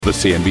The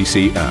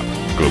CNBC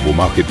app. Global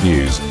market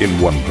news in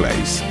one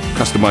place.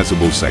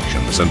 Customizable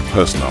sections and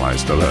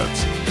personalized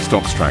alerts.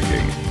 Stocks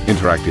tracking,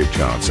 interactive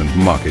charts and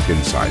market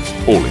insights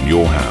all in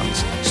your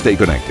hands. Stay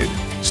connected.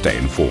 Stay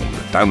informed.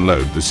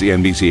 Download the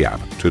CNBC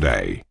app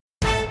today.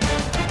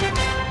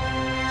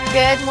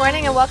 Good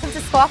morning and welcome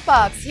to Squawk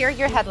Box. Here are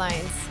your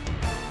headlines.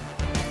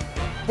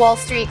 Wall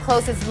Street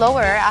closes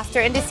lower after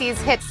indices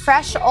hit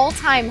fresh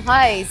all-time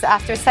highs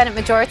after Senate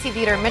Majority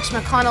Leader Mitch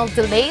McConnell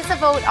delays a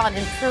vote on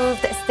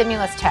improved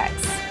stimulus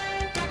checks.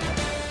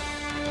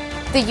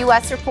 The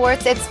U.S.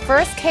 reports its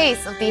first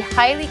case of the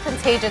highly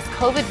contagious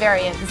COVID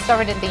variant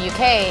discovered in the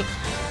UK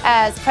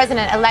as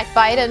President-elect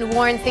Biden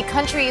warns the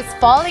country is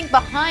falling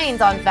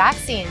behind on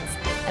vaccines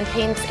and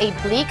paints a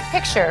bleak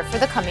picture for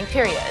the coming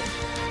period.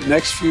 The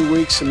next few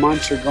weeks and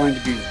months are going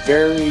to be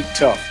very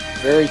tough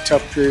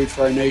period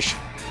for our nation.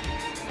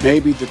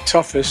 Maybe the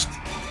toughest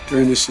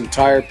during this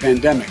entire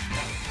pandemic.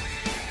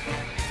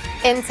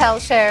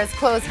 Intel shares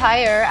close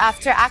higher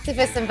after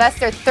activist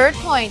investor Third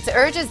Point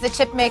urges the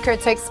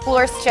chipmaker to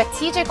explore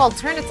strategic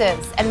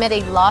alternatives amid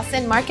a loss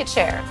in market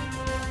share.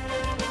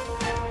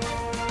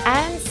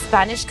 And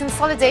Spanish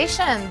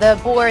consolidation. The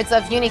boards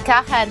of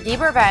Unicaja and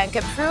Liberbank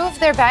approved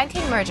their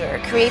banking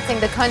merger, creating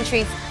the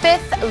country's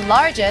fifth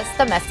largest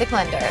domestic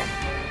lender.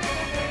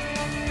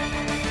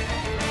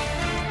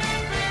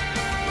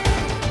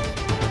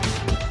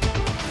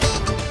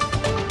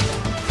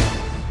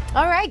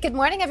 All right, good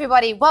morning,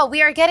 everybody. Well,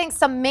 we are getting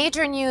some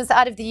major news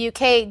out of the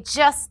UK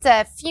just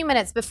a few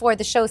minutes before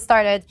the show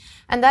started,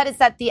 and that is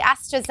that the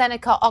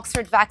AstraZeneca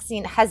Oxford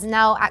vaccine has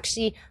now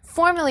actually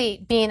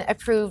formally been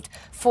approved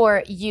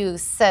for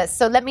use.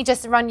 So let me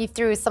just run you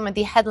through some of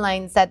the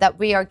headlines that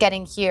we are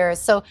getting here.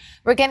 So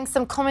we're getting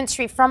some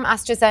commentary from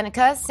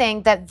AstraZeneca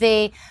saying that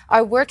they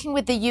are working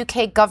with the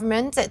UK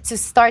government to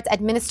start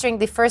administering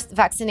the first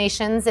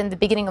vaccinations in the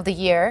beginning of the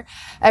year.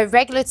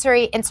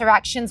 Regulatory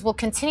interactions will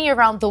continue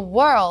around the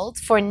world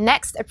for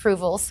next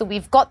approvals. So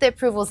we've got the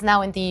approvals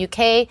now in the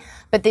UK,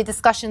 but the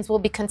discussions will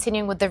be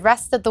continuing with the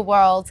rest of the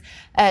world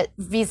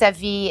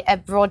vis-a-vis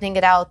broadening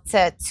it out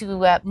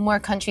to more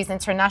countries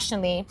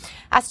internationally.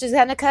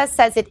 AstraZeneca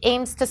says it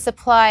aims to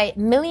supply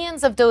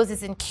millions of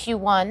doses in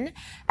Q1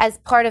 as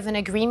part of an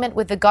agreement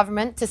with the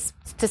government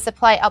to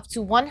supply up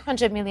to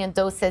 100 million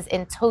doses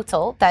in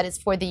total. That is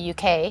for the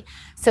UK.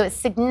 So a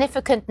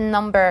significant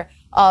number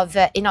of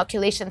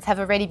inoculations have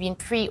already been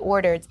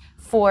pre-ordered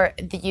for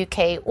the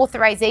UK.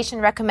 Authorization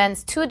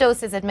recommends 2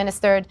 doses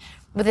administered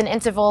with an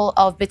interval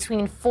of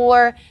between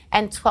 4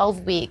 and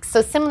 12 weeks.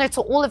 So similar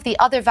to all of the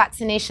other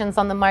vaccinations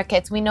on the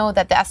market, we know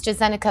that the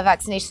AstraZeneca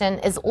vaccination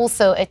is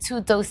also a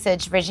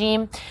 2-dosage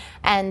regime.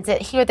 And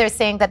here they're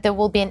saying that there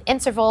will be an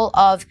interval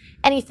of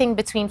anything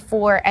between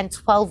 4 and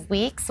 12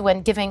 weeks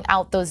when giving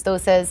out those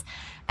doses.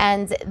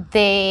 And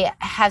they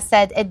have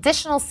said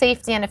additional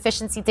safety and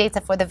efficiency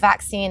data for the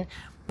vaccine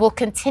will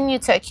continue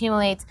to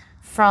accumulate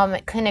from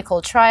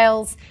clinical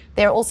trials.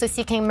 They're also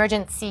seeking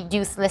emergency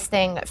use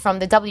listing from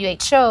the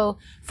WHO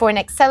for an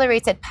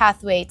accelerated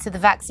pathway to the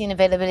vaccine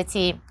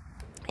availability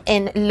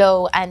in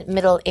low and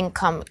middle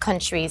income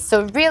countries.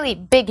 So really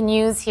big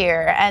news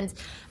here. And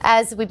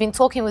as we've been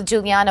talking with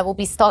Juliana, we'll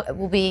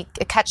be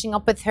catching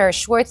up with her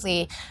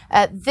shortly.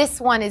 This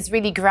one is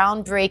really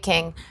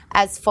groundbreaking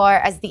as far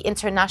as the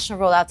international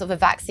rollout of a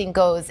vaccine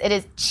goes. It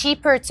is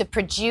cheaper to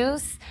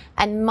produce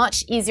and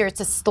much easier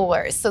to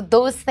store. So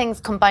those things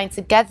combined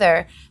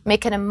together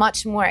make it a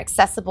much more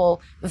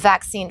accessible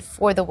vaccine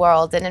for the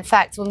world. And in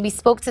fact, when we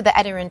spoke to the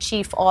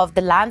editor-in-chief of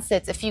The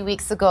Lancet a few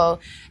weeks ago,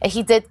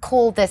 he did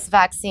call this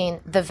vaccine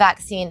the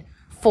vaccine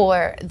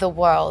for the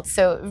world.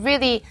 So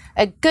really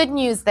good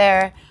news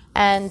there.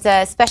 And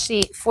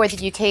especially for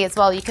the UK as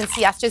well. You can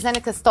see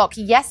AstraZeneca stock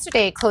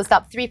yesterday closed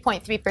up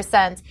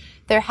 3.3%.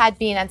 There had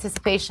been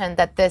anticipation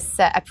that this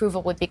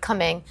approval would be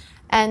coming.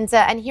 And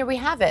here we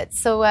have it.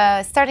 So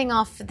starting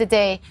off the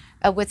day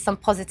with some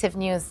positive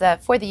news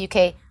for the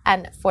UK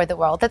and for the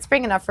world. Let's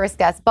bring in our first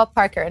guest, Bob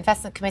Parker,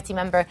 Investment Committee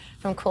member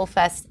from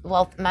Quilfest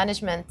Wealth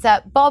Management.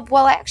 Bob,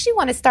 well, I actually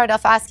want to start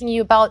off asking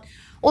you about,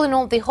 all in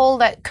all, the whole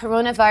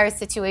coronavirus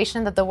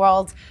situation that the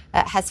world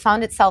has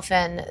found itself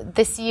in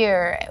this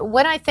year.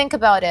 When I think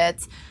about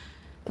it,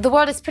 the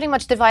world is pretty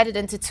much divided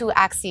into 2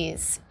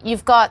 axes.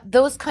 You've got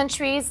those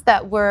countries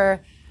that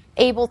were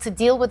able to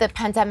deal with the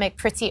pandemic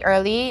pretty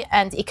early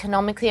and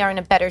economically are in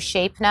a better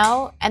shape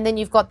now. And then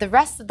you've got the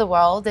rest of the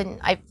world, and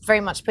I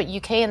very much put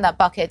UK in that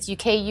bucket,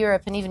 UK,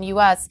 Europe, and even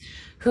US,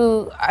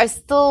 who are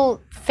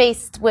still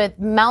faced with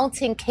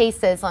mounting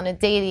cases on a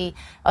daily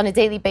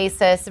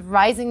basis,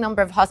 rising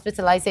number of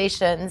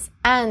hospitalizations,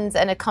 and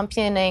an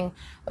accompanying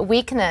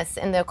weakness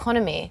in the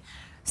economy.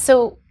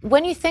 So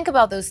when you think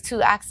about those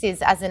 2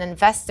 axes as an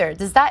investor,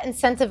 does that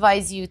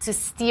incentivize you to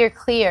steer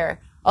clear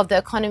of the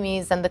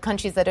economies and the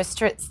countries that are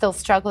still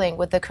struggling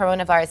with the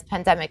coronavirus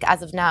pandemic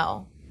as of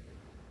now?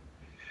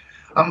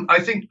 I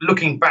think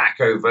looking back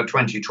over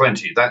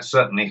 2020, that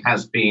certainly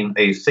has been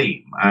a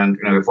theme. And,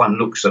 if one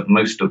looks at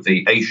most of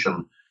the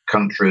Asian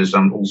countries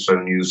and also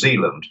New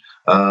Zealand.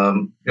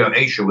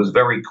 Asia was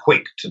very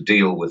quick to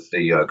deal with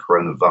the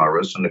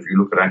coronavirus, and if you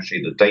look at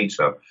actually the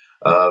data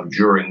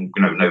during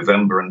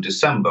November and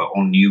December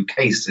on new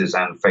cases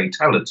and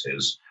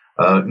fatalities,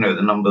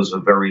 the numbers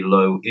are very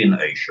low in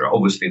Asia.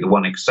 Obviously, the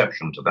one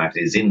exception to that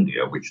is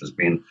India, which has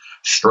been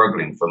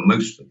struggling for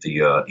most of the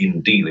year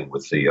in dealing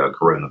with the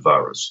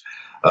coronavirus.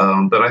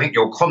 But I think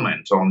your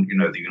comment on,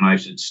 the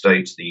United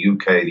States, the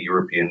UK, the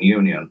European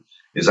Union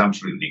is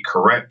absolutely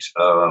correct.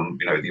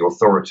 The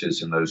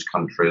authorities in those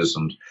countries,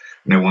 and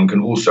one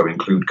can also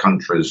include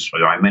countries,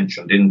 I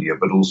mentioned India,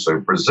 but also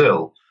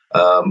Brazil.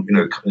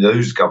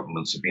 Those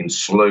governments have been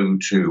slow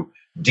to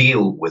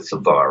deal with the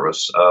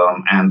virus,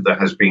 and there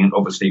has been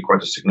obviously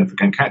quite a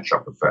significant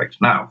catch-up effect.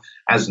 Now,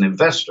 as an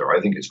investor,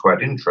 I think it's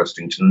quite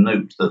interesting to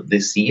note that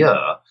this year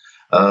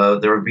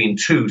there have been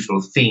two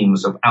sort of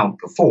themes of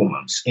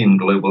outperformance in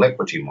global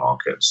equity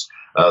markets.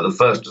 The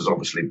first has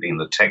obviously been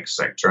the tech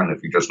sector, and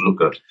if you just look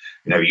at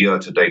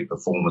year-to-date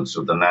performance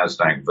of the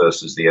Nasdaq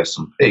versus the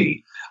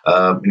S&P,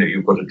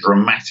 you've got a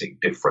dramatic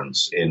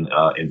difference in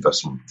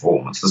investment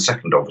performance. The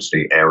second,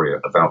 obviously, area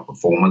of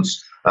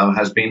outperformance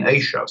has been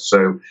Asia.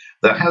 So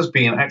there has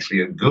been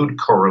actually a good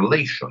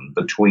correlation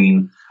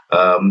between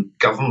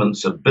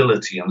governments'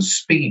 ability and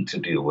speed to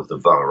deal with the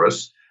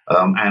virus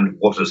and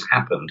what has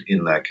happened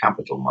in their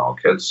capital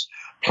markets.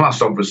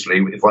 Plus, obviously,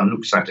 if one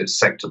looks at it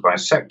sector by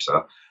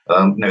sector,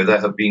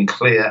 there have been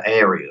clear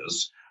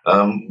areas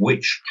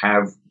which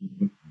have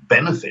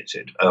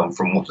benefited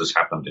from what has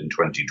happened in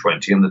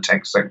 2020, and the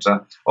tech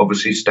sector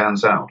obviously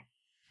stands out.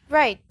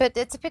 Right, but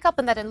to pick up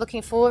on that and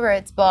looking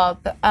forward, Bob,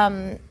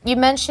 you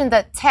mentioned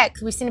that tech,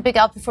 we've seen a big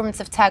outperformance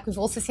of tech. We've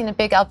also seen a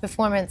big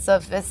outperformance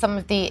of some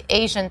of the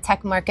Asian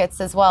tech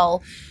markets as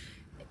well.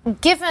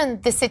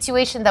 Given the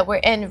situation that we're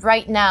in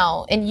right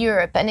now in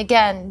Europe, and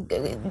again,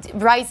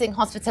 rising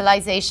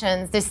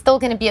hospitalizations, there's still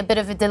going to be a bit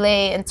of a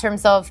delay in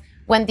terms of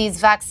when these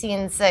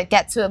vaccines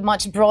get to a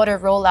much broader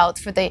rollout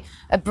for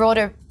a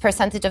broader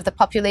percentage of the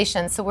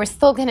population. So we're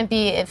still going to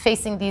be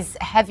facing these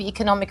heavy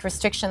economic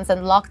restrictions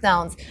and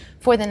lockdowns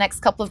for the next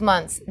couple of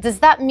months. Does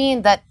that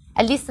mean that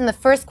at least in the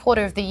first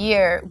quarter of the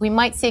year, we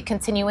might see a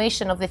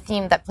continuation of the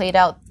theme that played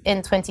out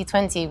in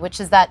 2020,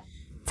 which is that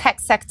tech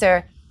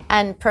sector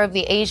and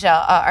probably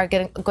Asia are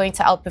going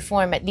to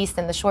outperform, at least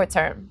in the short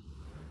term?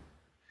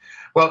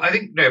 Well, I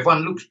think if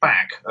one looks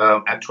back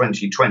at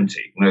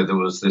 2020, there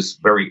was this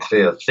very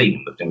clear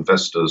theme that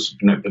investors,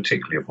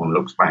 particularly if one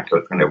looks back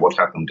at what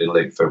happened in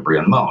late February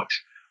and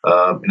March,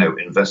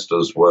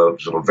 investors were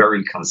sort of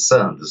very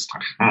concerned as to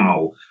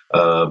how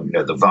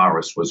the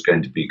virus was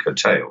going to be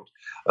curtailed.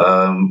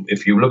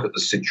 If you look at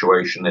the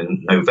situation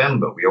in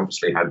November, we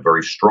obviously had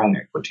very strong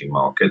equity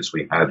markets.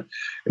 We had,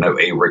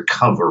 a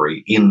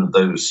recovery in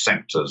those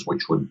sectors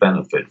which would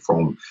benefit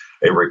from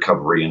a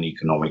recovery in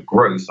economic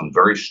growth, and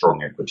very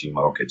strong equity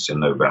markets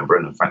in November.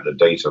 And in fact, the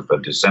data for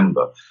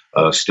December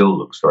still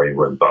looks very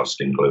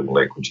robust in global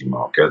equity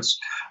markets.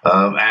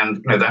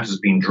 And that has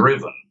been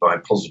driven by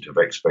positive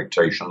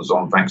expectations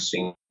on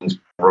vaccines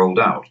rolled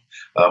out.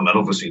 And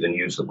obviously the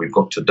news that we've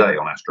got today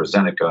on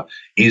AstraZeneca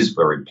is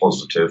very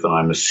positive, and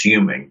I'm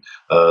assuming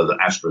that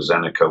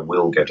AstraZeneca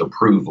will get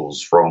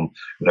approvals from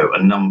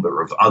a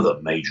number of other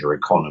major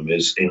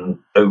economies in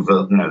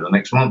over the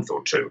next month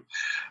or two.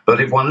 But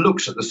if one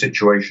looks at the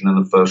situation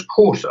in the first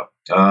quarter,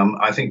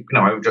 I think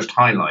I would just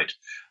highlight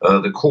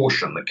the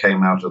caution that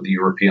came out of the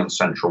European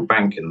Central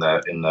Bank in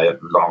their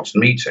last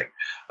meeting,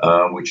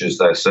 which is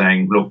they're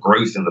saying, look,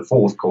 growth in the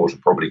fourth quarter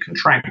probably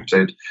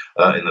contracted.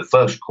 In the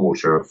first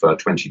quarter of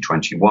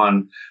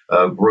 2021,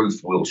 growth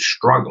will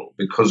struggle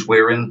because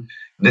we're in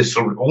this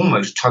sort of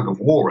almost tug of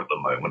war at the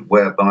moment,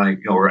 whereby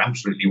you're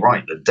absolutely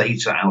right. The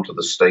data out of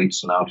the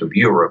States and out of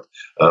Europe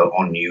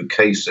on new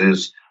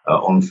cases,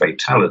 on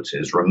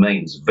fatalities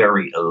remains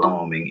very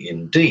alarming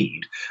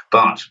indeed.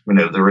 But,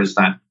 there is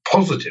that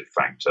positive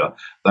factor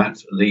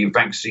that the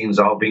vaccines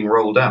are being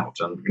rolled out.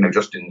 And,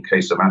 just in the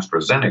case of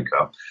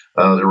AstraZeneca,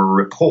 there are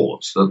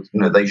reports that,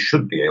 they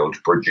should be able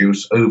to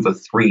produce over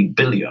 3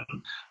 billion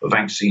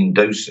vaccine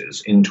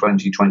doses in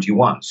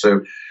 2021.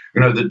 So,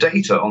 the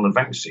data on the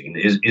vaccine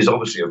is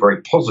obviously a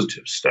very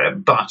positive step,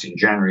 but in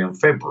January and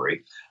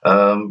February,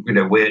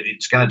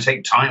 it's going to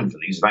take time for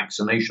these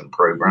vaccination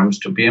programs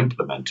to be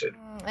implemented.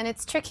 And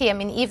it's tricky. I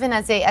mean, even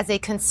as a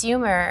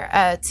consumer,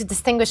 to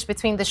distinguish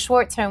between the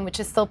short term, which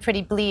is still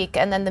pretty bleak,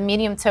 and then the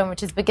medium term,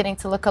 which is beginning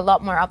to look a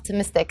lot more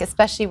optimistic,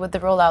 especially with the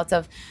rollout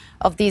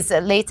of these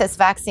latest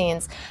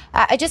vaccines.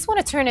 I just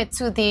want to turn it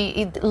to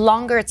the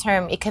longer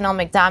term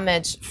economic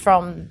damage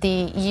from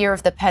the year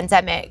of the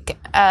pandemic.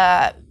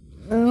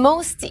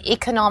 Most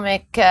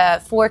economic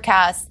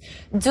forecasts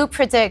do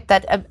predict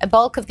that a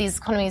bulk of these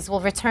economies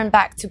will return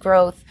back to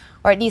growth,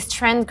 or at least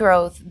trend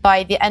growth,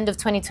 by the end of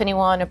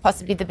 2021 or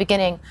possibly the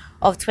beginning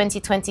of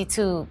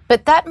 2022.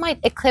 But that might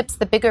eclipse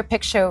the bigger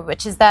picture,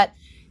 which is that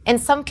in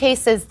some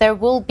cases there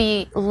will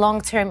be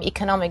long-term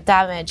economic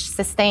damage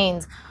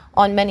sustained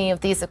on many of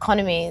these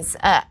economies.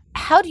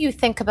 How do you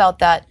think about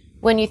that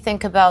when you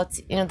think about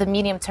the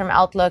medium-term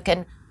outlook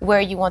and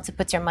where you want to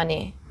put your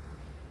money?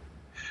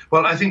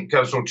 Well, I think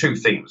sort of two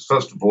themes.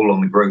 First of all, on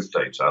the growth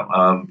data,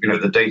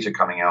 the data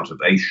coming out of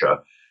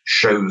Asia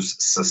shows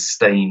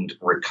sustained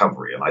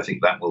recovery, and I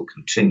think that will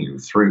continue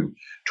through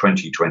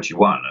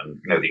 2021.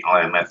 And the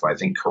IMF, I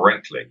think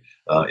correctly,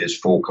 is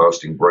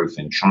forecasting growth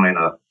in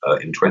China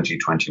in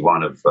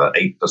 2021 of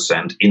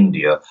 8%,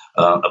 India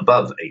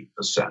above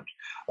 8%.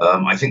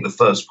 I think the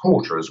first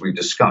quarter, as we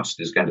discussed,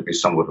 is going to be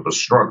somewhat of a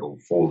struggle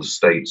for the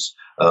States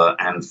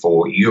and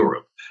for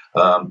Europe.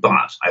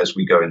 But as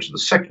we go into the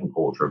second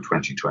quarter of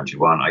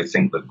 2021, I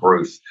think that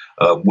growth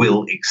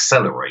will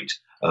accelerate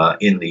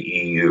in the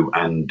EU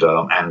and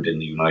in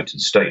the United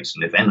States.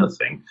 And if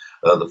anything,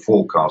 the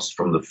forecast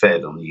from the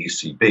Fed and the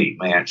ECB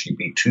may actually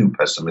be too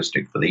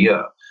pessimistic for the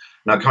year.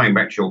 Now, coming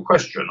back to your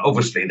question,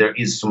 obviously there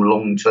is some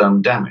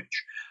long-term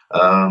damage.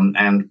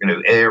 And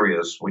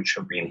areas which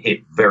have been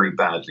hit very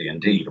badly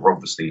indeed are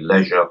obviously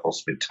leisure,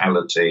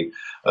 hospitality,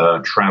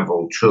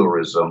 travel,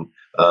 tourism,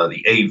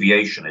 the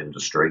aviation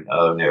industry.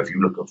 If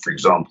you look at, for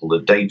example, the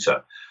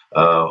data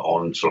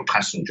on sort of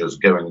passengers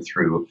going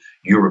through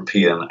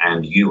European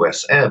and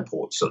US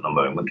airports at the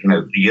moment,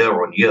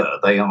 year on year,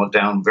 they are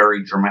down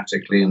very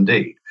dramatically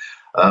indeed.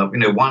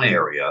 One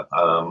area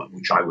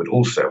which I would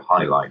also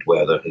highlight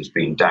where there has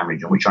been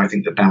damage, and which I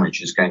think the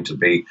damage is going to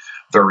be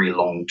very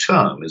long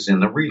term, is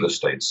in the real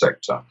estate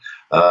sector.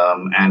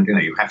 And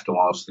you have to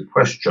ask the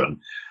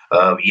question.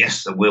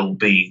 Yes, there will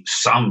be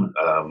some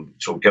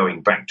sort of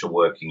going back to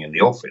working in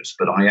the office,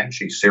 but I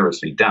actually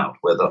seriously doubt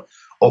whether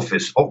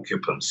office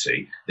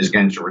occupancy is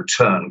going to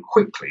return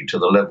quickly to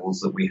the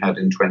levels that we had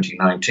in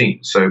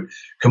 2019. So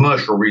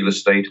commercial real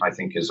estate, I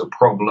think, is a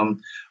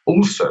problem.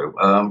 Also,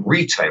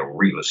 retail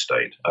real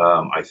estate,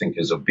 I think,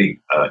 is a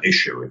big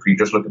issue. If you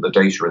just look at the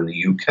data in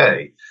the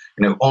UK,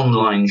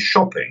 online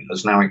shopping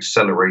has now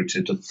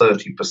accelerated to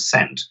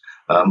 30%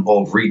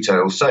 of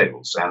retail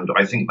sales. And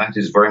I think that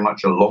is very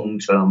much a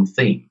long-term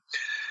theme.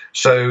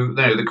 So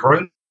the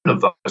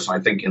coronavirus, I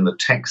think, in the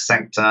tech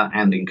sector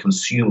and in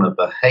consumer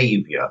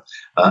behavior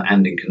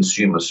and in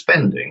consumer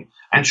spending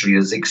actually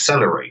has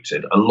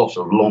accelerated a lot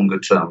of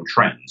longer-term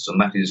trends.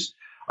 And that is,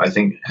 I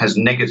think, has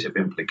negative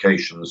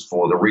implications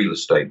for the real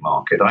estate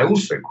market. I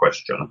also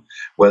question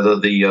whether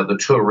the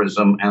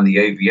tourism and the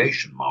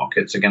aviation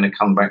markets are going to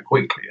come back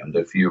quickly. And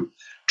if you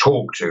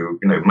talk to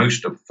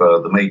most of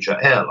the major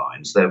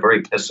airlines, they're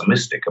very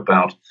pessimistic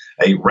about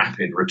a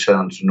rapid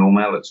return to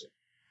normality.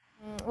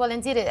 Well,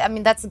 indeed,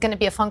 that's going to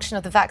be a function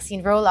of the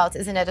vaccine rollout,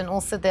 isn't it? And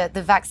also the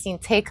vaccine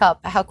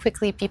take-up, how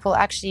quickly people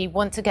actually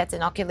want to get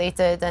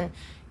inoculated and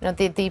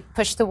the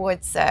push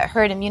towards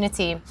herd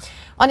immunity.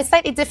 On a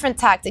slightly different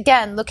tact,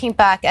 again, looking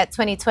back at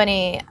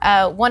 2020,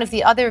 one of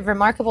the other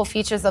remarkable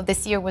features of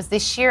this year was the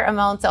sheer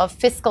amount of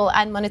fiscal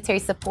and monetary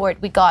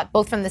support we got,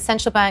 both from the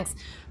central banks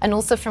and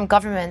also from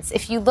governments.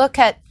 If you look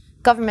at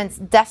government's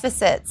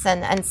deficits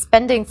and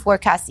spending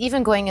forecasts,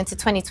 even going into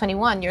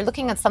 2021, you're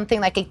looking at something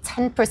like a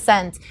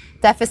 10%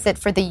 deficit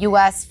for the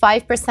US,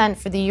 5%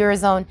 for the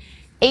Eurozone,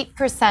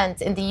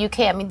 8% in the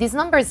UK. These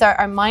numbers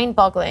are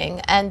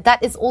mind-boggling, and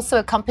that is also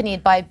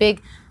accompanied by a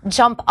big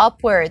jump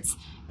upwards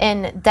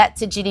in debt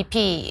to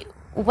GDP.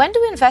 When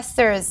do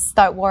investors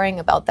start worrying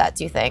about that,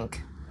 do you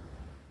think?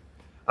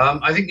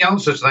 I think the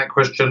answer to that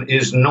question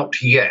is not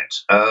yet.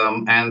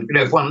 And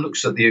if one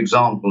looks at the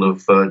example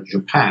of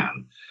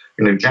Japan,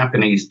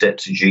 Japanese debt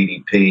to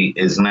GDP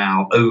is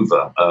now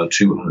over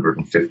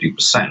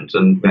 250%,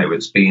 and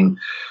it's been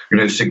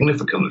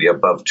significantly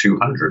above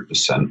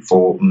 200%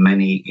 for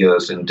many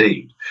years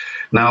indeed.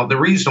 Now, the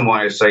reason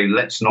why I say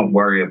let's not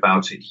worry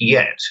about it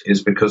yet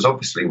is because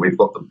obviously we've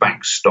got the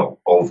backstop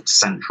of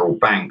central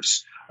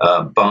banks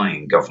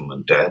buying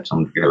government debt,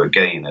 and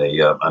again,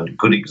 a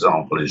good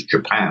example is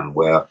Japan,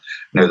 where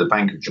the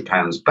Bank of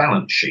Japan's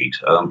balance sheet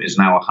is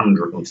now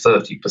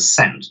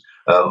 130%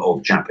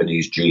 of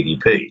Japanese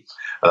GDP.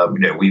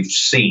 We've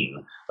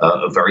seen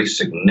a very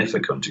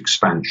significant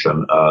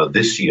expansion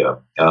this year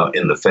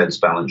in the Fed's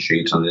balance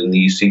sheet and in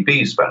the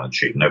ECB's balance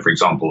sheet. For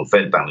example, the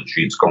Fed balance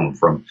sheet's gone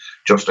from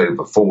just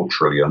over $4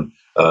 trillion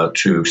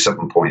to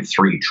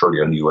 $7.3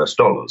 trillion US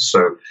dollars.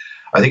 So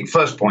I think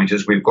first point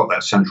is we've got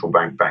that central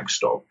bank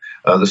backstop.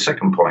 The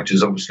second point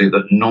is obviously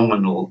that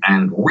nominal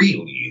and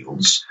real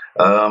yields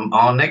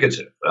are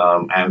negative.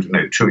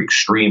 And two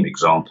extreme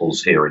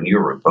examples here in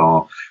Europe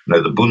are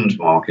the Bund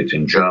market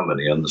in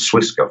Germany and the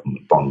Swiss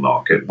government bond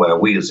market, where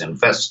we as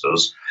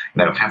investors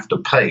have to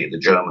pay the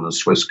German and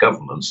Swiss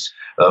governments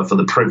for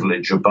the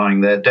privilege of buying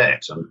their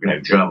debt.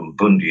 And German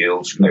Bund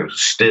yields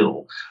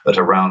still at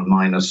around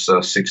minus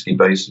 60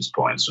 basis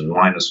points and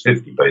minus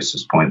 50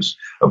 basis points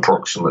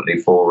approximately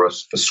for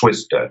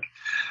Swiss debt.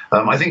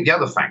 I think the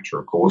other factor,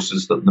 of course,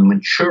 is that the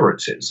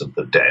maturities of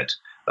the debt,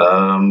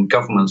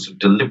 governments have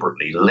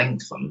deliberately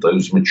lengthened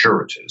those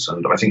maturities.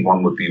 And I think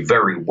one would be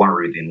very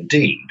worried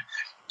indeed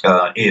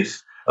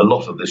if a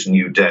lot of this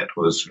new debt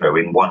was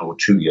in 1 or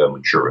 2 year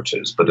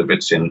maturities. But if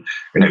it's in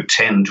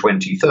 10,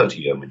 20, 30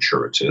 year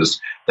maturities,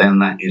 then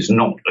that is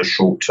not a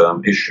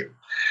short-term issue.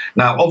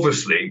 Now,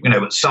 obviously,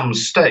 at some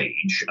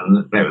stage,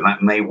 and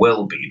that may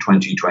well be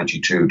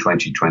 2022,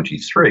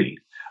 2023,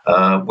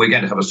 we're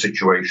going to have a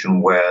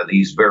situation where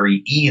these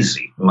very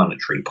easy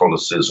monetary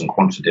policies and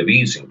quantitative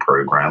easing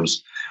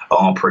programs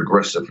are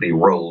progressively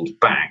rolled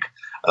back.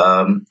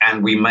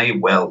 And we may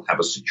well have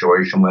a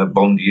situation where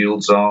bond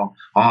yields are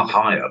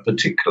higher,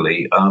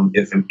 particularly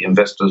if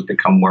investors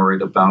become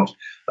worried about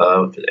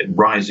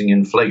rising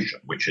inflation,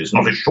 which is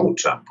not a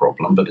short-term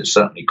problem, but it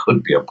certainly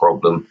could be a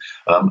problem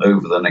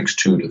over the next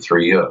 2 to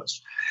 3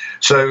 years.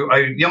 So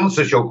the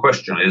answer to your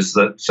question is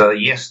that,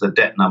 yes, the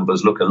debt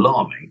numbers look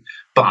alarming,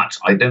 but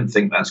I don't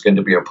think that's going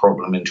to be a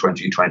problem in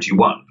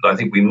 2021. But I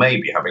think we may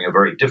be having a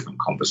very different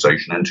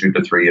conversation in 2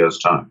 to 3 years'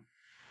 time.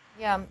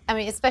 Yeah, I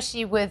mean,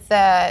 especially with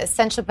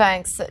central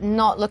banks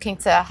not looking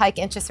to hike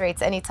interest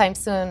rates anytime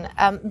soon.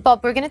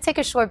 Bob, we're going to take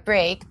a short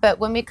break, but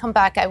when we come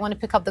back, I want to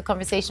pick up the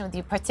conversation with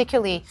you,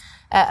 particularly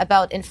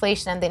about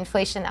inflation and the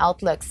inflation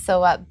outlook.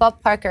 So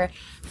Bob Parker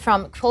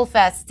from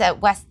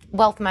Quilvest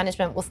Wealth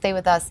Management will stay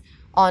with us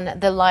on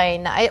the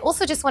line. I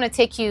also just want to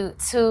take you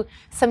to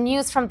some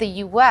news from the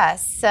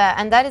US,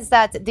 and that is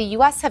that the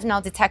US have now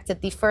detected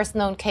the first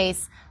known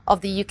case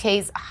of the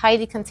UK's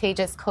highly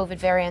contagious COVID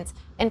variant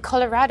in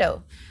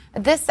Colorado.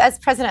 This, as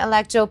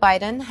President-elect Joe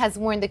Biden has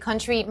warned the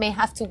country may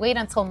have to wait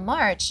until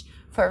March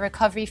for a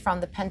recovery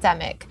from the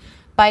pandemic.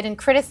 Biden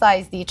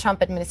criticized the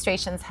Trump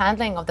administration's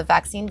handling of the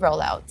vaccine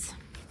rollout.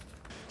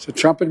 The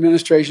Trump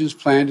administration's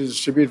plan to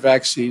distribute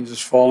vaccines is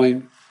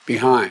falling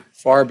behind,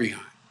 far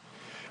behind.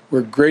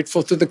 We're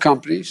grateful to the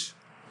companies,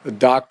 the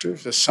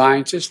doctors, the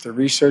scientists, the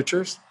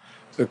researchers,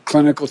 the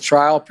clinical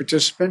trial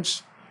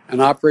participants,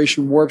 and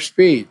Operation Warp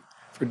Speed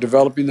for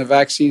developing the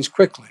vaccines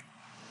quickly.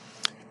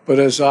 But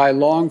as I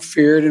long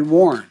feared and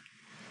warned,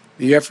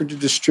 the effort to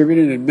distribute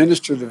and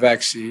administer the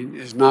vaccine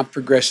is not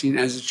progressing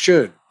as it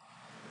should.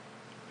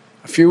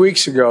 A few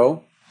weeks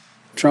ago,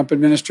 the Trump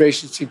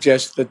administration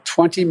suggested that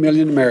 20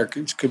 million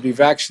Americans could be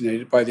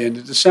vaccinated by the end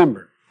of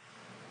December.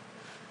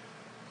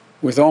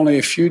 With only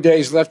a few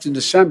days left in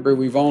December,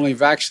 we've only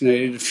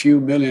vaccinated a few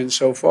million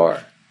so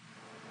far.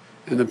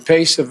 And the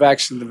pace of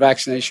the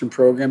vaccination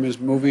program is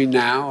moving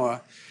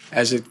now,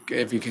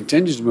 if it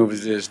continues to move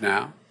as it is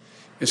now.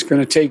 It's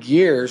going to take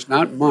years,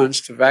 not months,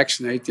 to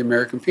vaccinate the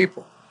American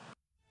people.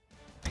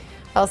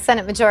 Well,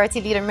 Senate Majority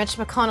Leader Mitch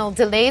McConnell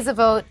delays a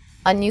vote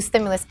on new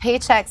stimulus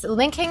paychecks,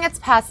 linking its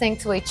passing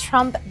to a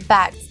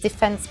Trump-backed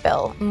defense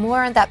bill.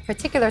 More on that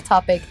particular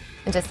topic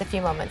in just a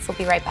few moments. We'll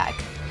be right back.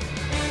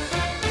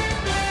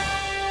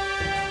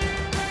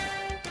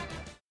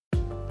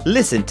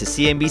 Listen to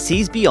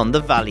CNBC's Beyond the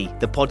Valley,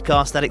 the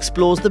podcast that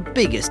explores the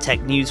biggest tech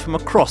news from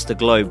across the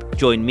globe.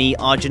 Join me,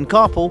 Arjun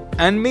Karpal.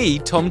 And me,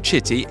 Tom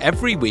Chitty,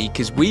 every week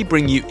as we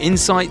bring you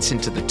insights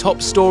into the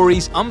top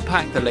stories,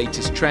 unpack the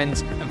latest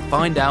trends, and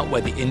find out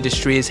where the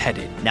industry is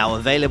headed. Now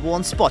available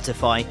on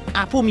Spotify,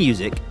 Apple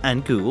Music,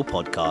 and Google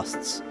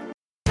Podcasts.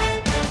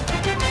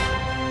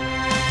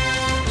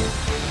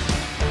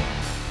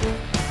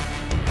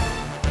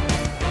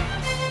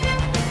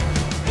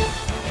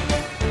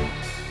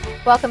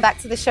 Welcome back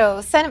to the show.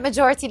 Senate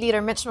Majority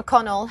Leader Mitch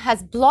McConnell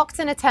has blocked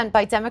an attempt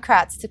by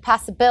Democrats to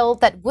pass a bill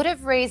that would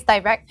have raised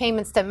direct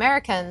payments to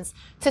Americans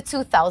to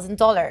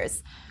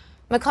 $2,000.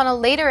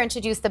 McConnell later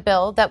introduced a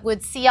bill that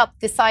would see up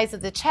the size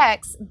of the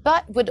checks,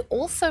 but would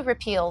also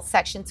repeal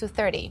Section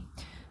 230.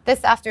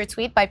 This after a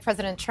tweet by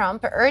President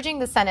Trump urging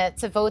the Senate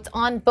to vote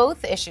on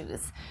both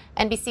issues.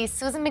 NBC's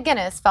Susan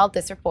McGinnis filed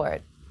this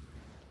report.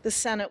 The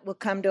Senate will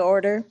come to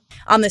order.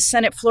 On the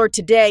Senate floor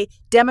today,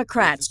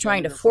 Democrats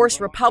trying to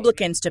force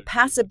Republicans to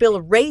pass a bill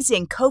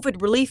raising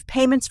COVID relief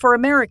payments for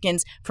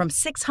Americans from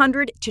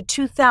 $600 to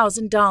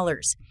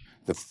 $2,000.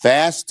 The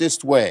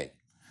fastest way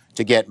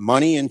to get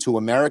money into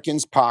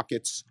Americans'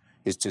 pockets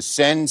is to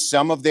send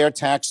some of their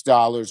tax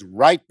dollars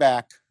right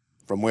back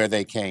from where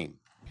they came.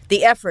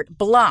 The effort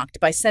blocked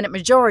by Senate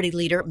Majority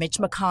Leader Mitch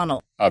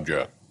McConnell.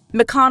 Object.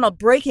 McConnell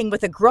breaking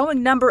with a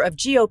growing number of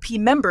GOP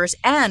members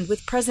and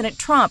with President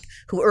Trump,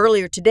 who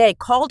earlier today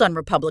called on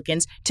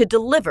Republicans to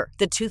deliver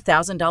the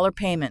 $2,000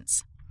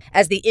 payments.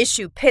 As the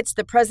issue pits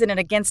the president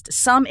against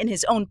some in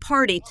his own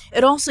party,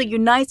 it also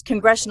unites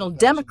congressional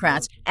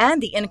Democrats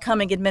and the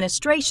incoming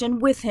administration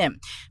with him.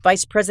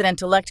 Vice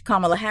President-elect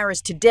Kamala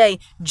Harris today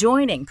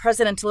joining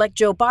President-elect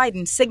Joe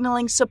Biden,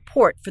 signaling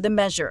support for the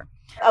measure.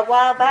 A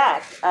while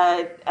back,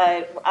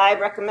 I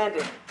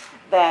recommended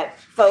that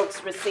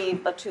folks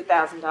receive a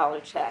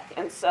 $2,000 check.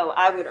 And so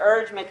I would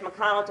urge Mitch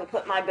McConnell to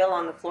put my bill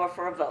on the floor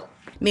for a vote.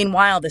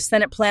 Meanwhile, the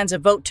Senate plans a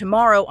vote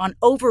tomorrow on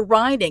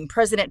overriding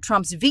President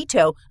Trump's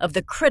veto of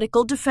the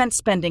critical defense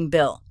spending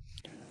bill.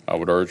 I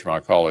would urge my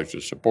colleagues to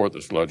support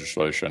this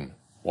legislation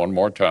one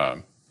more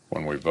time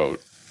when we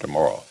vote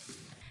tomorrow.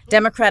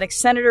 Democratic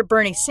Senator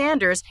Bernie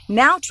Sanders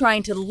now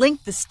trying to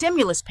link the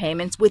stimulus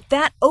payments with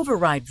that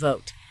override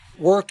vote.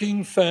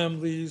 Working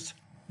families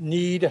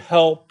need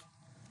help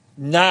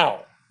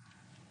now.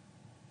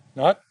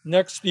 Not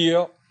next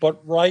year,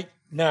 but right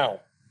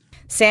now.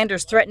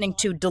 Sanders threatening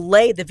to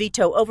delay the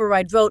veto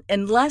override vote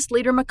unless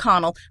Leader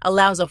McConnell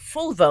allows a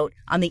full vote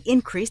on the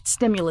increased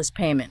stimulus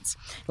payments,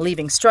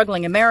 leaving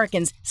struggling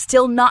Americans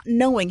still not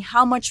knowing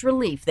how much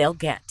relief they'll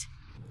get.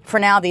 For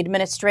now, the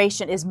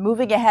administration is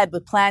moving ahead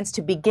with plans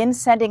to begin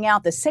sending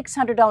out the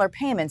 $600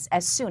 payments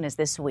as soon as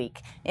this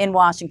week. In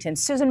Washington,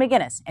 Susan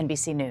McGinnis,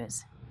 NBC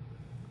News.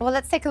 Well,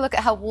 let's take a look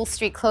at how Wall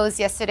Street closed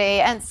yesterday,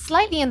 and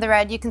slightly in the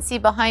red, you can see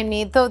behind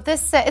me, though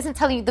this isn't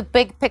telling you the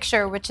big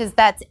picture, which is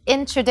that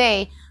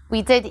intraday,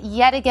 we did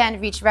yet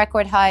again reach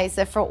record highs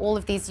for all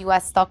of these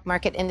U.S. stock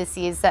market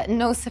indices.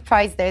 No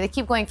surprise there. They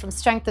keep going from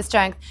strength to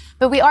strength.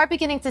 But we are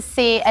beginning to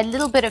see a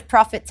little bit of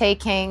profit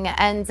taking.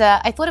 And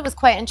I thought it was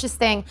quite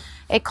interesting.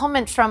 A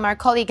comment from our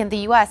colleague in the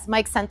U.S.,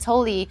 Mike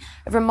Santoli,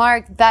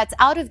 remarked that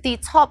out of the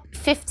top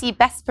 50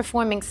 best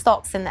performing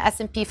stocks in the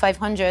S&P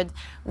 500,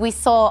 we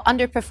saw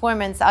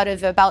underperformance out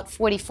of about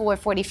 44,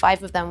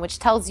 45 of them, which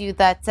tells you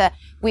that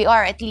we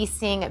are at least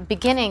seeing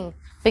beginning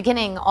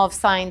of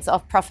signs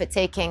of profit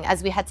taking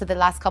as we head to the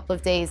last couple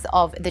of days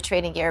of the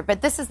trading year.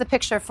 But this is the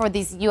picture for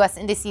these U.S.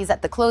 indices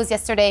at the close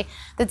yesterday.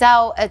 The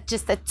Dow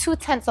just a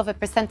 0.2 of a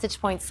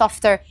percentage point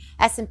softer,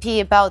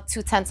 S&P about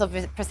 0.2 of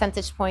a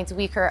percentage point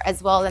weaker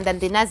as well. And then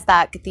the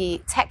Nasdaq, the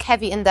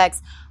tech-heavy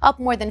index, up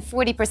more than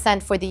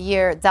 40% for the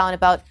year, down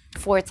about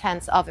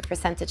 0.4 of a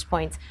percentage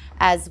point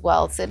as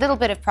well. So a little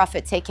bit of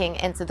profit taking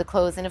into the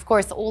close. And of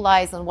course, all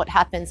eyes on what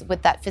happens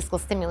with that fiscal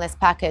stimulus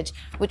package,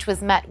 which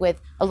was met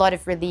with a lot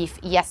of relief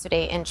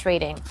yesterday in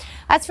trading.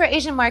 As for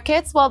Asian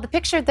markets, well, the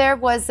picture there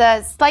was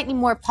slightly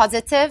more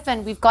positive,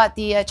 and we've got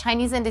the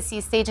Chinese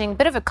indices staging a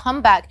bit of a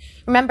comeback.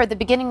 Remember, the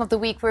beginning of the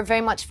week, we're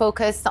very much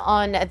focused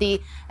on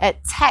the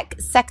tech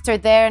sector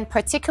there, and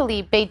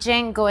particularly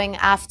Beijing going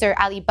after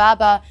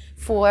Alibaba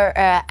for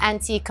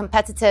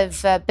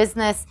anti-competitive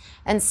business.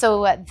 And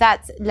so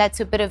that led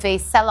to a bit of a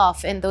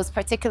sell-off in those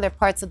particular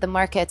parts of the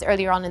market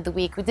earlier on in the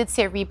week. We did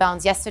see a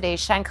rebound yesterday.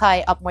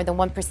 Shanghai up more than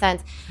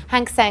 1%.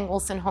 Hang Seng,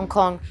 also in Hong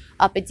Kong,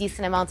 up a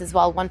decent amount as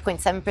well,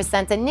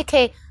 1.7%. And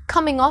Nikkei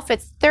coming off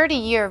its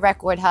 30-year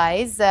record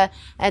highs,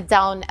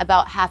 down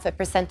about 0.5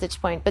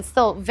 percentage point, but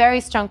still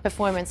very strong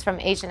performance from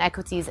Asian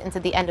equities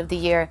into the end of the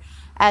year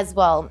as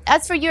well.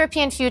 As for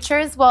European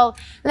futures, well,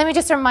 let me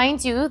just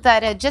remind you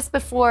that just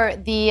before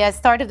the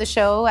start of the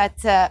show,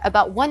 at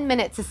about 1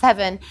 minute to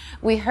 7,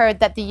 we heard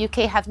that the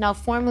UK have now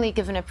formally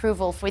given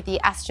approval for the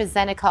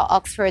AstraZeneca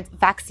Oxford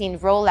vaccine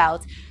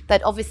rollout.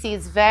 That obviously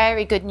is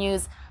very good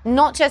news,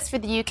 not just for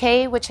the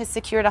UK, which has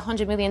secured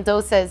 100 million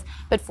doses,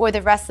 but for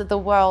the rest of the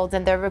world.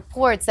 And there are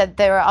reports that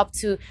there are up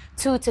to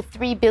 2 to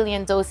 3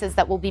 billion doses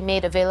that will be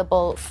made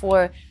available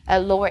for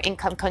lower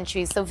income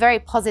countries. So very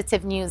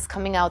positive news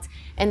coming out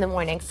in the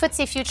morning.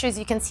 FTSE futures,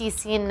 you can see,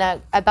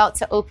 about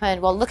to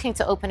open, well, looking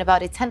to open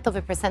about 0.1 of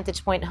a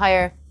percentage point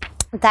higher.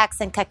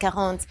 DAX and CAC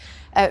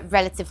 40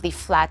 relatively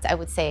flat, I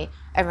would say,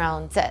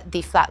 around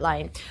the flat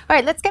line. All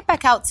right, let's get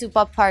back out to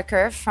Bob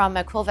Parker from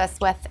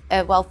Quilvest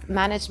Wealth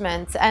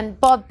Management. And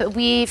Bob,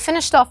 we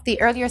finished off the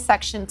earlier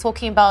section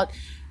talking about,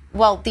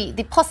 well,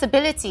 the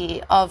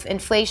possibility of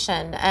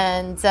inflation.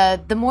 And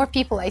the more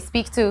people I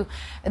speak to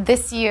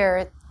this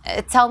year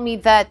tell me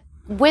that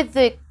with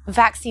the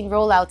vaccine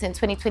rollout in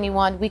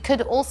 2021, we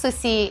could also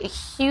see a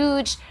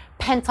huge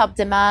pent-up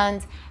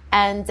demand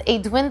and a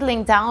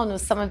dwindling down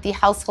of some of the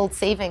household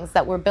savings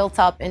that were built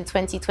up in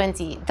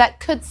 2020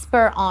 that could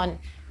spur on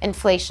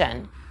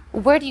inflation.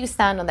 Where do you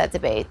stand on that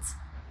debate?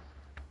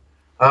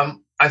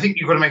 I think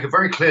you've got to make a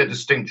very clear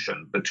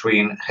distinction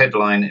between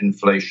headline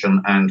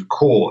inflation and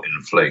core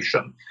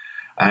inflation.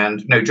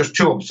 And just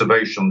two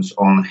observations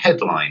on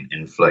headline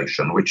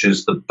inflation, which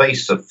is the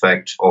base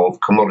effect of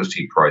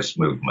commodity price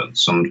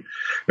movements. And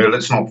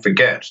let's not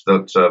forget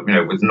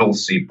that with North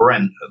Sea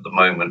Brent at the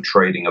moment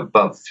trading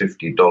above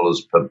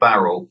 $50 per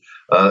barrel,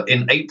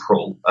 in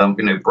April,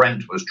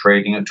 Brent was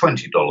trading at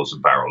 $20 a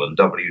barrel, and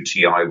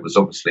WTI was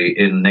obviously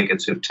in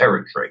negative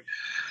territory.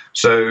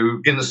 So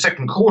in the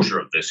second quarter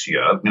of this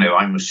year,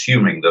 I'm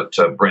assuming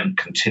that Brent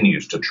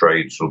continues to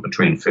trade sort of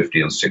between $50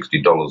 and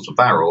 $60 a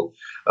barrel.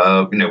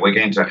 We're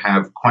going to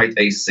have quite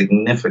a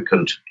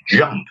significant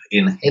jump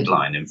in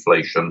headline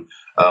inflation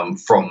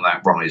from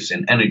that rise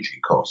in energy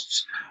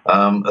costs.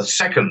 A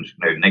second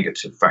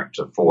negative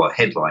factor for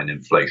headline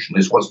inflation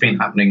is what's been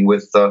happening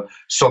with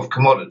soft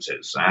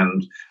commodities.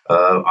 And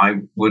I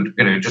would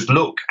just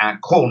look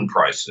at corn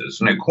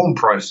prices. Corn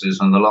prices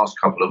in the last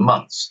couple of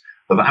months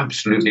have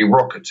absolutely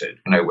rocketed.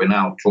 We're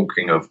now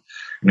talking of,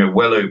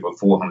 well over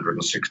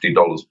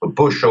 $460 per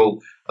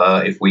bushel.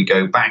 If we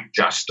go back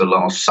just to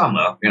last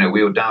summer,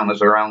 we were down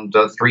at around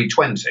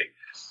 $320.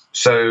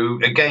 So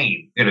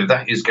again,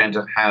 that is going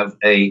to have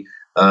a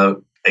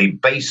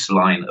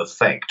baseline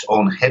effect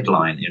on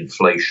headline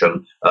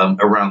inflation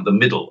around the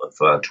middle of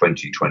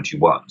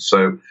 2021.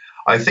 So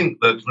I think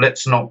that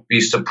let's not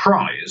be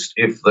surprised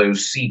if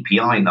those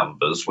CPI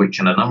numbers, which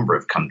in a number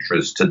of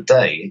countries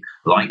today,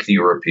 like the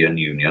European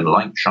Union,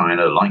 like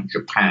China, like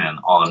Japan,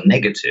 are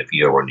negative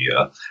year on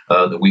year,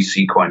 that we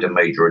see quite a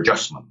major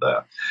adjustment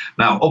there.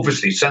 Now,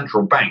 obviously,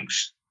 central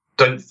banks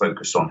don't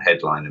focus on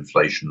headline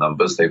inflation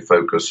numbers. They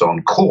focus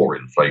on core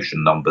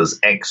inflation numbers,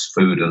 ex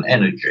food and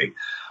energy.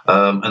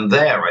 And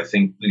there, I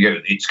think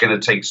it's going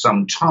to take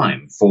some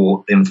time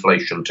for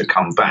inflation to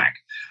come back.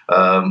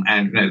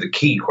 And the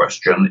key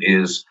question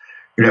is,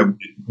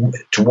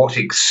 to what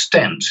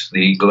extent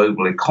the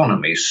global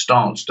economy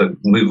starts to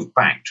move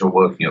back to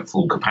working at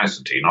full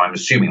capacity. Now, I'm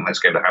assuming that's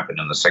going to happen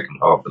in the second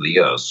half of the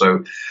year.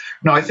 So,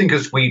 I think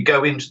as we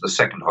go into the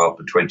second half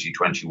of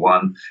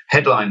 2021,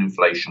 headline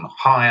inflation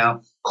higher,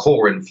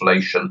 core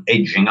inflation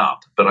edging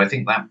up. But I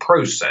think that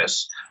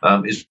process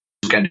is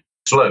going to be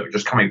slow.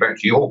 Just coming back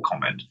to your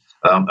comment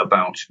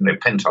about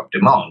pent-up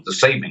demand, the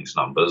savings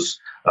numbers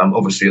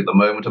obviously at the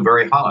moment are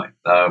very high.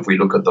 If we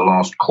look at the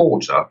last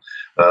quarter,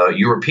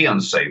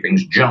 European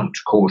savings jumped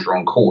quarter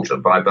on quarter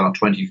by about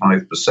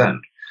 25%.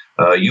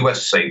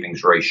 US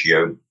savings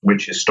ratio,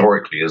 which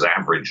historically has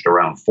averaged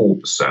around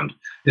 4%,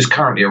 is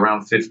currently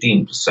around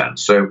 15%.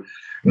 So,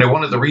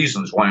 one of the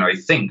reasons why I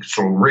think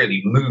sort of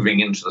really moving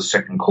into the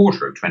second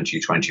quarter of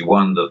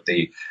 2021 that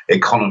the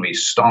economy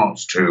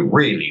starts to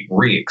really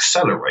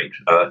re-accelerate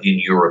in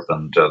Europe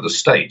and the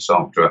States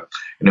after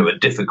a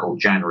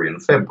difficult January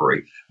and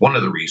February, one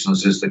of the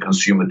reasons is that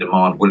consumer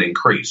demand will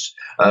increase.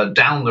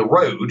 Down the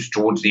road,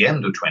 towards the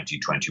end of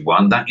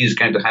 2021, that is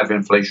going to have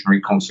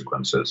inflationary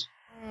consequences.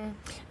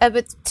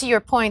 But to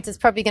your point, it's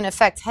probably going to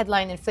affect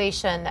headline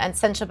inflation, and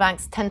central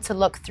banks tend to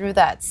look through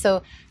that.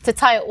 So to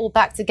tie it all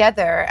back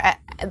together,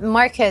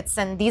 markets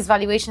and these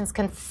valuations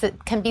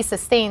can be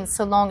sustained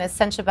so long as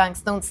central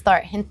banks don't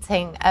start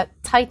hinting at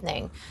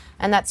tightening.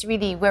 And that's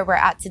really where we're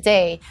at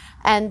today.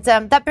 And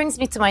that brings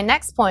me to my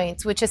next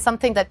point, which is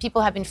something that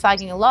people have been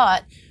flagging a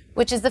lot,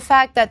 which is the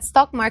fact that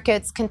stock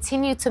markets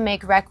continue to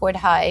make record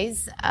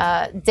highs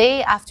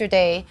day after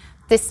day,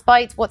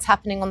 despite what's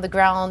happening on the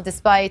ground,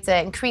 despite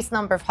an increased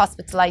number of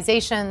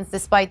hospitalizations,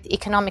 despite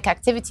economic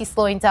activity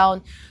slowing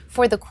down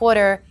for the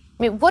quarter.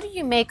 I mean, what do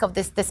you make of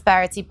this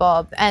disparity,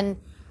 Bob? And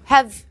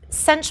have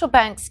central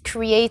banks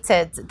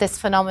created this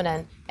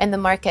phenomenon in the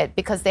market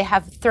because they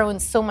have thrown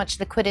so much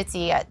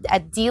liquidity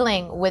at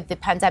dealing with the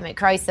pandemic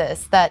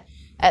crisis that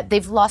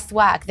they've lost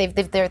whack?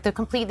 They're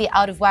completely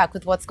out of whack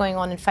with what's going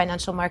on in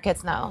financial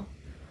markets now.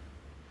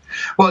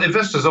 Well,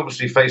 investors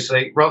obviously face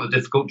a rather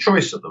difficult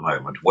choice at the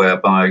moment,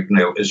 whereby,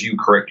 as you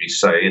correctly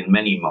say, in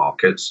many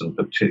markets, and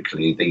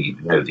particularly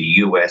the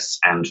US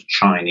and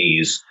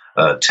Chinese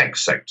tech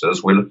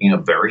sectors, we're looking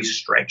at very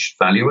stretched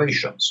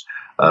valuations.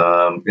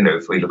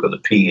 If we look at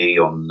the PE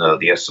on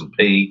the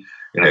S&P,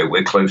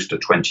 we're close to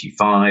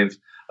 25.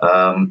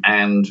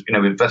 And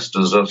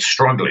investors are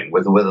struggling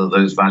with whether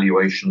those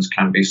valuations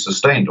can be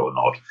sustained or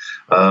not.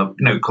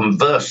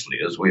 Conversely,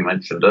 as we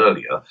mentioned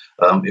earlier,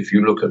 if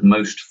you look at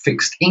most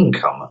fixed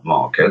income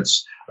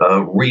markets,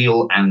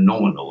 real and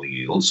nominal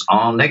yields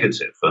are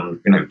negative.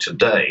 And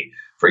today,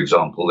 for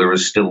example, there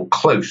is still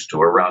close to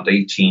around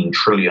 $18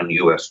 trillion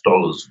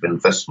of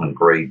investment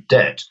grade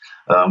debt,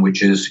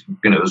 which is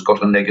has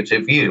got a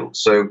negative yield.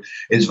 So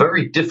it's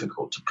very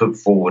difficult to put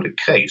forward a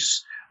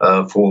case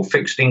for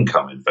fixed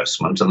income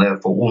investment, and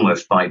therefore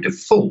almost by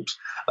default,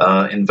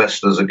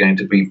 investors are going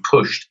to be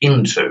pushed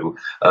into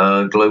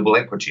global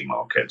equity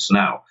markets.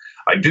 Now,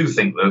 I do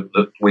think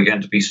that we're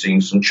going to be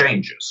seeing some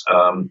changes.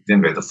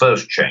 The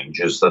first change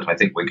is that I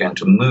think we're going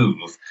to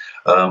move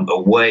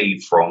away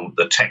from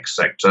the tech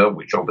sector,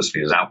 which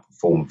obviously has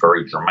outperformed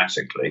very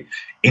dramatically,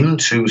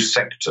 into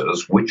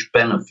sectors which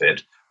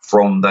benefit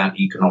from that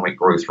economic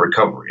growth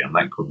recovery. And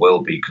that could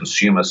well be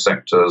consumer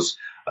sectors.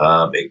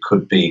 It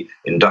could be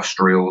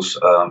industrials.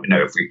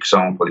 For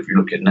example, if you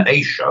look in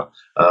Asia,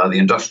 the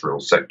industrial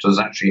sectors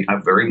actually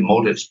have very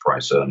modest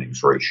price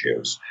earnings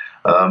ratios.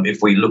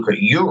 If we look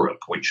at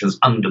Europe, which has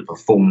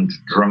underperformed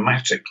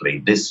dramatically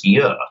this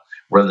year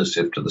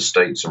relative to the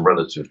States and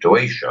relative to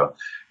Asia,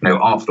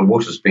 after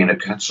what has been a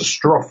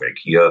catastrophic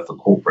year for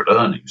corporate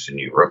earnings in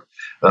Europe,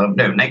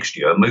 next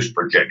year, most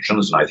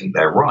projections, and I think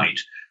they're right,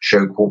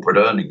 show corporate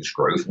earnings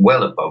growth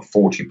well above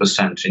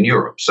 40% in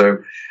Europe. So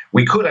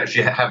we could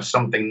actually have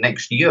something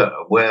next year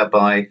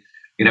whereby,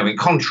 in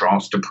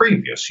contrast to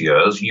previous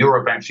years,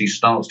 Europe actually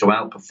starts to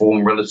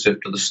outperform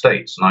relative to the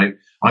States. And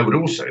I would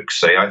also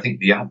say I think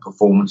the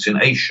outperformance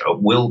in Asia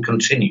will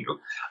continue.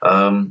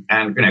 And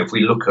if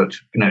we look at,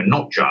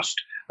 not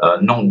just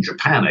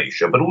non-Japan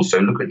Asia, but also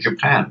look at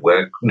Japan,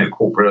 where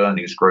corporate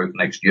earnings growth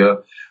next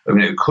year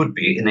could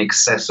be in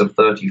excess of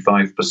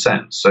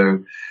 35%.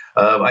 So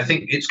I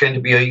think it's going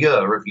to be a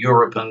year of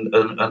Europe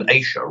and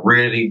Asia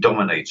really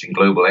dominating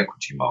global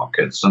equity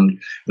markets. And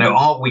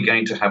are we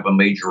going to have a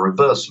major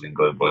reversal in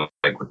global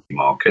equity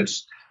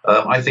markets?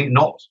 I think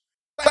not.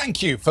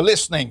 Thank you for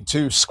listening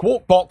to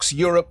Squawk Box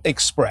Europe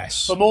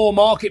Express. For more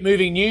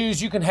market-moving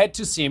news, you can head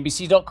to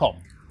cnbc.com.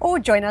 Or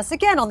join us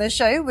again on the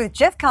show with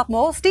Jeff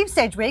Cutmore, Steve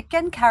Sedgwick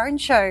and Karen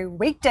Cho,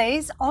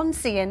 weekdays on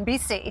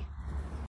CNBC.